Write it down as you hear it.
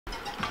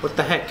What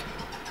the heck?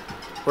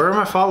 Where are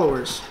my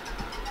followers?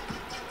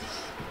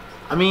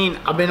 I mean,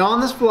 I've been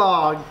on this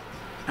vlog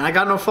and I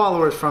got no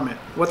followers from it.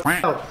 What the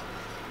hell?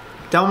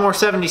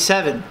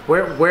 Delmore77.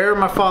 Where are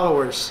my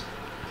followers?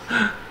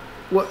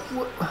 What?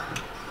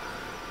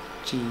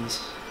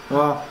 Jeez.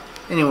 Well,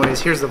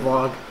 anyways, here's the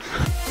vlog.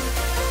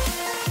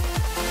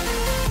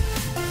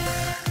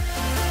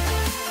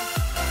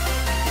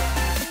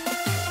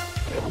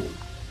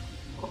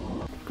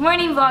 Good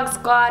morning, Vlog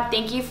Squad.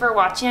 Thank you for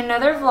watching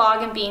another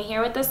vlog and being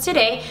here with us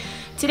today.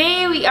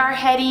 Today we are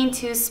heading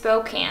to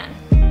Spokane.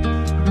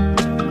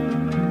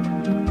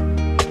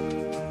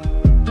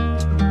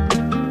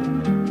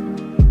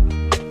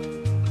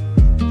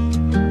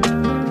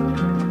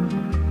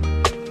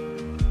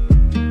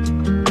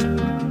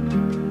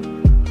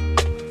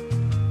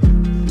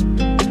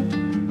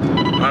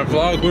 Our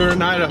vlog, we're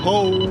in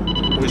Idaho.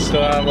 We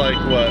still have like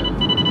what?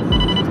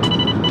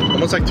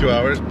 Almost like 2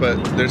 hours, but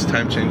there's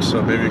time change,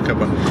 so maybe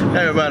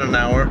about an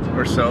hour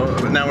or so,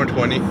 an hour and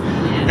 20.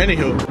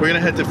 Anywho, we're gonna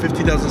head to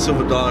 50,000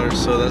 silver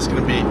dollars, so that's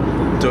gonna be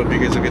dope. You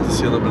guys will get to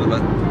see a little bit of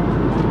that.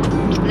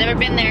 Never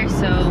been there,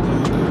 so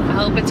I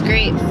hope it's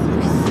great.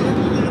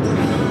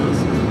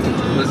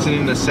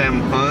 Listening to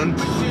Sam Hunt.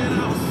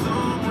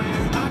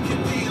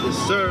 Yes,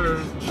 sir.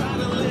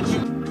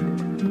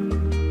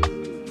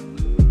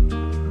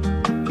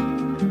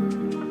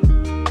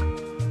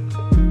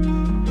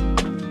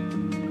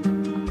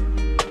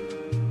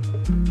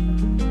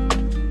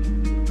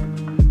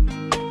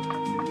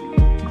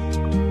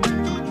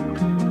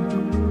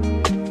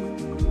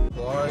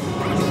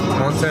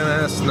 Montana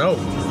has snow.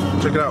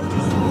 Check it out.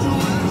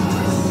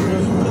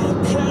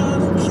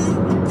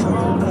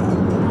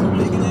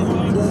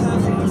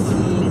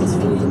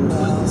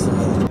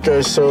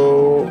 Okay,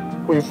 so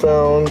we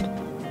found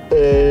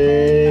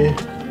a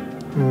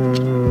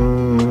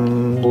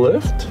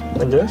lift,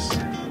 I guess.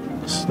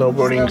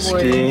 Snowboarding,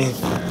 ski,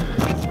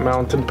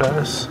 mountain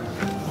pass.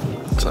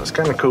 So it's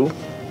kind of cool.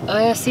 Oh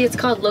yeah, see, it's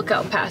called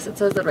Lookout Pass. It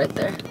says it right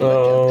there.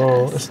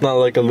 Oh, it's not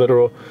like a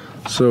literal.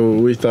 So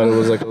we thought it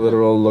was like a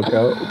literal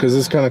lookout because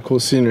it's kind of cool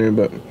scenery,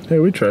 but hey,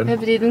 we tried. Hey,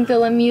 but do you think they'll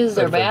let me use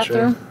their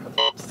bathroom?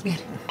 Just kidding.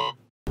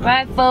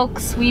 Right,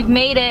 folks, we've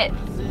made it.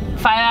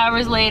 5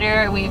 hours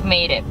later, we've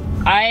made it.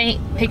 I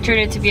pictured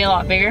it to be a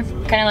lot bigger,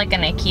 kind of like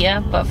an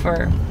IKEA, but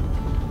for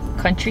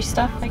country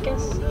stuff, I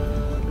guess.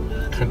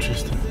 Country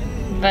stuff.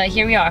 But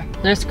here we are.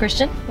 There's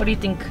Christian. What do you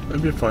think?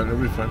 It'll be fun. It'll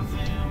be fun.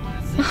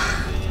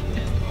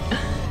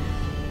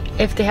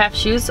 If they have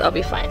shoes, I'll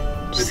be fine.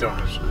 They don't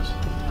have shoes.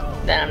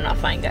 Then I'm not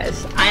fine,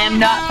 guys. I am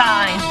not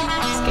fine.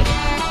 Just kidding.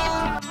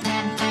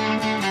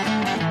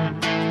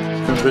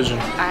 Good vision.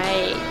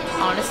 I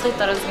honestly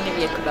thought it was gonna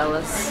be a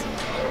Cabela's,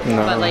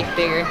 No. but like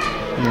bigger.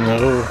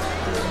 No.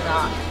 This is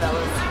not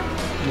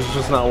Cabela's. It's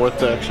just not worth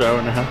the extra hour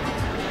and a half.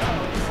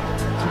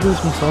 Look at this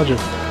massager.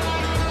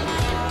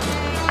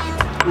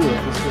 Ooh,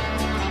 that feels good.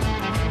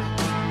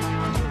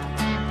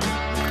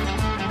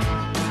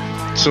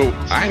 So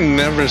I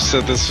never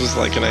said this was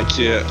like an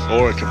IKEA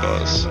or a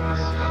Cabela's.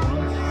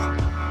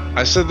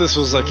 I said this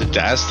was like a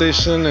gas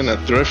station and a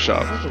thrift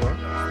shop.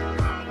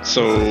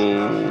 So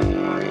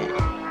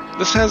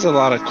this has a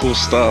lot of cool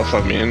stuff.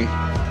 I mean,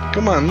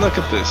 come on, look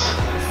at this.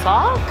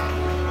 Sock?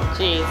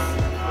 Jeez.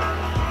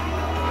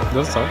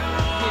 Does it suck?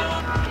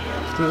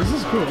 Yeah. Dude, this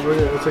is cool.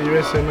 It's a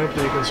USA knife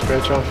that you can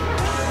scratch off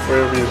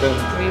wherever you've been.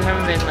 We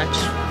haven't been much.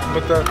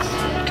 But that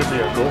could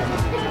be our goal.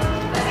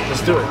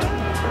 Let's do it.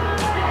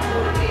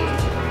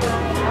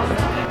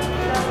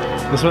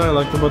 That's what I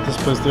liked about this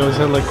place. They always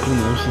had like cool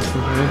knives and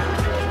stuff,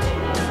 right?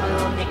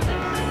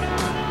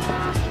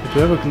 If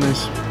you have a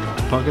nice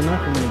pocket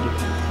knife, I'm gonna do.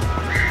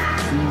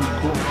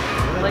 Cool.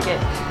 Look at,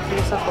 give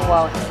yourself a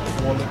wallet.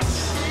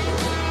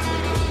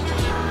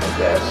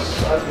 Yes,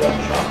 I've got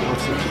chocolate.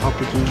 What's the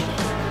opportunity?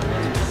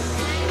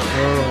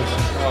 Oh,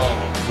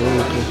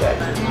 very cool.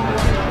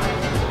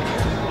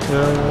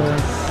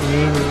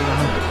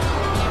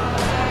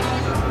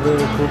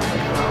 Very cool.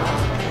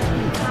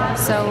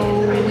 So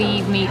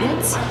we made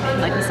it,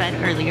 like we said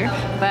earlier,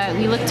 but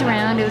we looked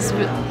around.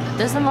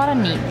 There's a lot of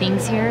neat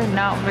things here,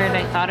 not where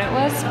I thought it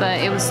was, but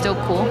it was still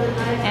cool.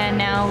 And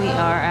now we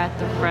are at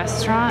the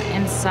restaurant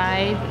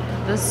inside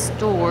the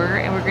store,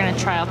 and we're gonna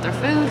try out their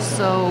food,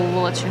 so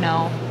we'll let you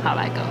know how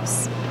that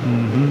goes.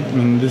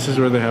 And this is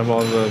where they have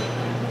all the,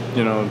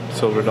 you know,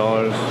 silver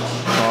dollars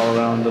all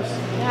around us.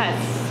 Yeah,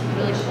 it's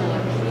really cool.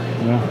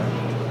 Yeah.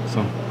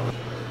 So.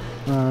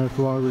 Alright,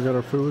 vlog, we got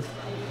our food.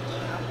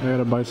 I got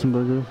a bison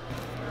burger.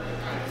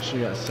 She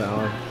got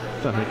salad.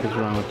 What the heck is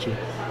wrong with you?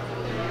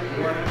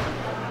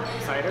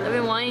 I've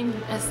been wanting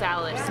a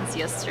salad since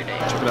yesterday.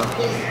 Check it out.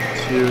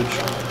 It's huge.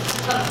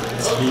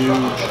 It's huge.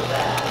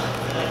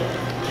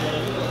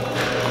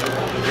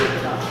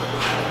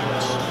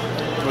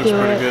 Looks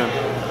pretty good.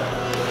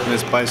 And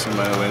it's bison,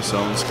 by the way,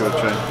 so let's give it a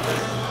try.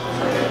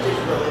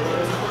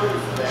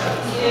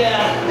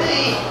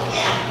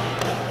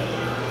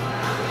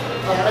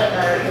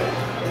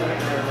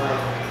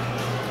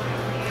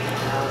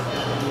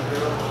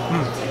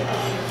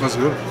 That's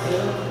good.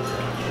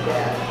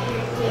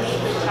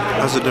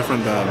 That's has a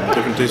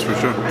different taste for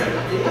sure.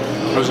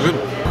 It was good.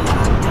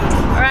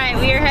 Alright,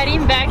 we are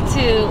heading back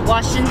to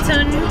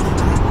Washington.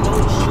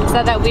 Is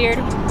that weird?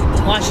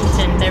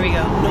 Washington, there we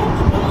go.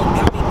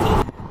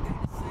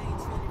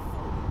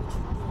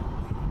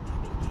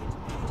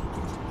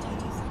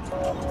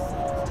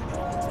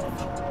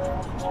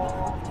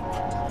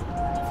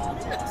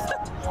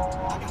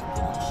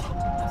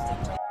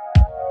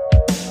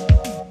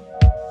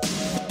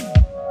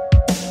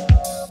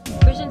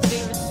 Christian's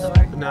favorite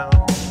store. No,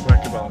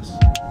 Wacky Balls.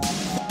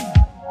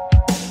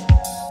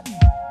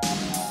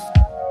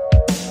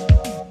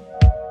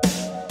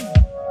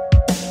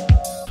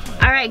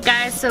 Alright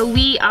guys, so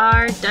we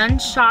are done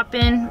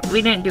shopping.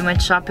 We didn't do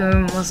much shopping, we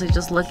were mostly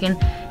just looking.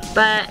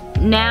 But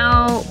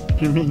now...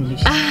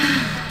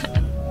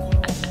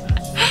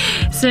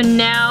 So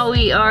now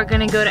we are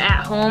gonna go to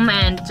At Home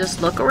and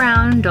just look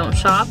around, don't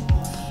shop.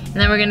 And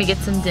then we're gonna get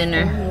some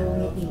dinner.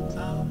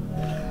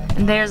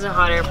 And there's a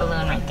hot air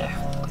balloon right there.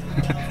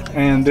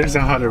 And there's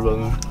a hot air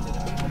balloon.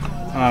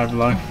 Alright,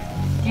 vlog.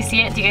 Do you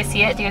see it? Do you guys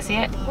see it? Do you guys see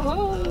it?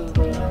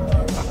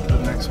 The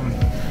next one.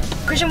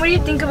 Christian, what do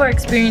you think of our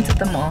experience at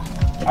the mall?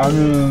 I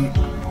mean,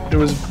 it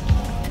was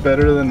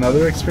better than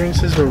other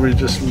experiences where we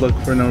just look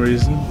for no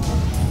reason.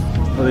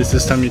 At least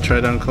this time you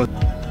tried on clothes.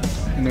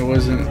 And it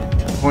wasn't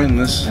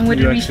pointless. And what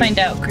did we find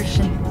out,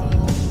 Christian?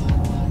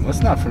 Well,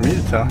 it's not for me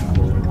to tell.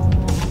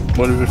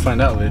 What did we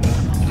find out, lady?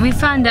 We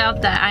found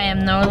out that I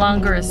am no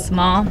longer a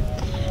small.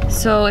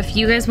 So if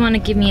you guys want to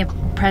give me a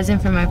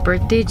present for my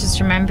birthday, just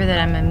remember that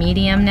I'm a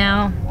medium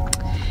now.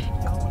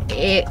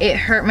 It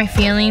hurt my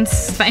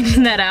feelings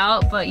finding that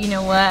out, but you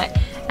know what?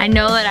 I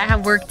know that I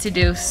have work to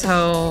do,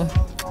 so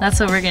that's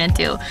what we're gonna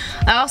do.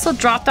 I also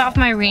dropped off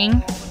my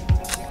ring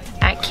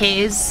at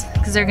Kay's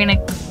because they're gonna,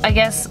 I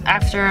guess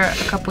after a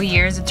couple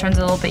years it turns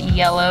a little bit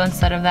yellow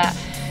instead of that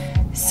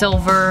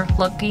silver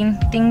looking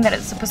thing that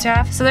it's supposed to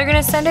have. So they're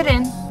gonna send it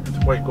in.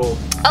 It's white gold.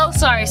 Oh,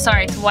 sorry,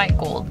 it's white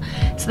gold.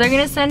 So they're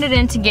gonna send it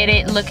in to get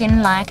it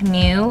looking like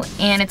new,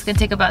 and it's gonna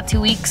take about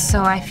 2 weeks,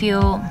 so I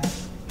feel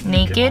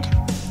naked.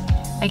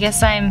 I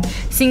guess I'm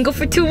single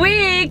for 2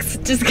 weeks.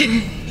 Just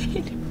kidding.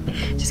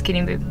 Just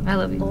kidding, babe. I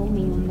love you.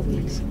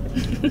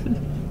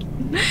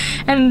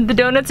 And the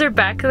donuts are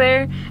back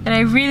there, and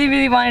I really,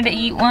 really wanted to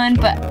eat one,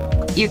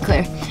 but you're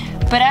clear.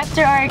 But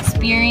after our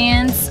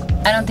experience,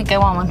 I don't think I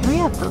want one.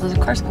 Hurry up, though. There's a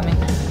car's coming.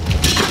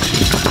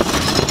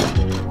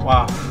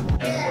 Wow.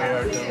 We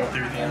are done with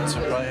everything, so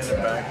probably headed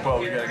back. Well,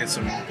 we gotta get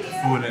some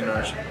food in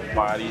our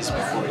bodies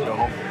before we go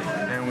home.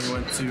 And we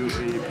went to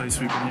a place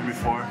we've been here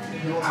before.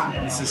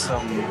 This is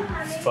some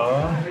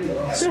pho.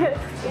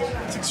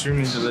 It's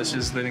extremely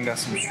delicious. Lyndon got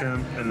some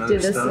shrimp and other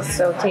stuff. Dude, this is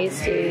so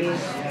tasty.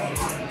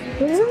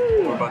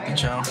 We're about to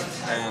chow,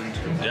 and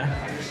yeah,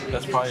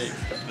 that's probably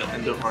the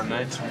end of our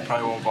night. We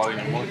probably won't vlog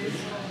anymore.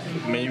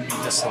 Maybe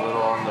just a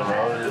little on the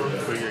road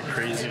if we get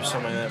crazy or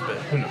something like that, but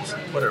who knows?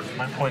 Whatever.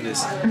 My point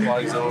is,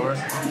 vlog's over.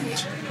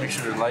 Make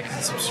sure to like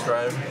and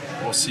subscribe.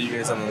 We'll see you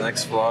guys on the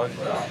next vlog,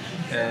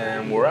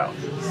 and we're out.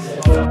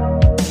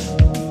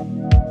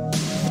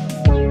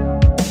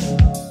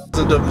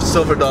 The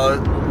silver dollar.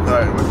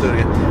 Alright, we're doing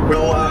it.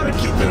 We're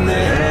keeping the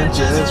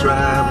edges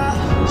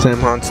wrapped. Sam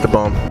haunts the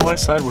bomb. Why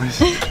sideways?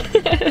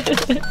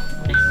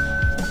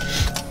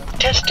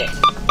 Testing.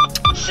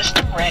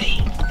 System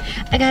ready.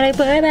 I got a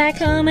boy back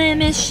home in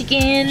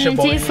Michigan. It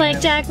tastes like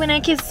Jack when I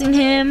kissing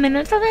him, and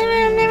it's something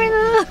I never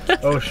know.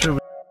 Oh shoot.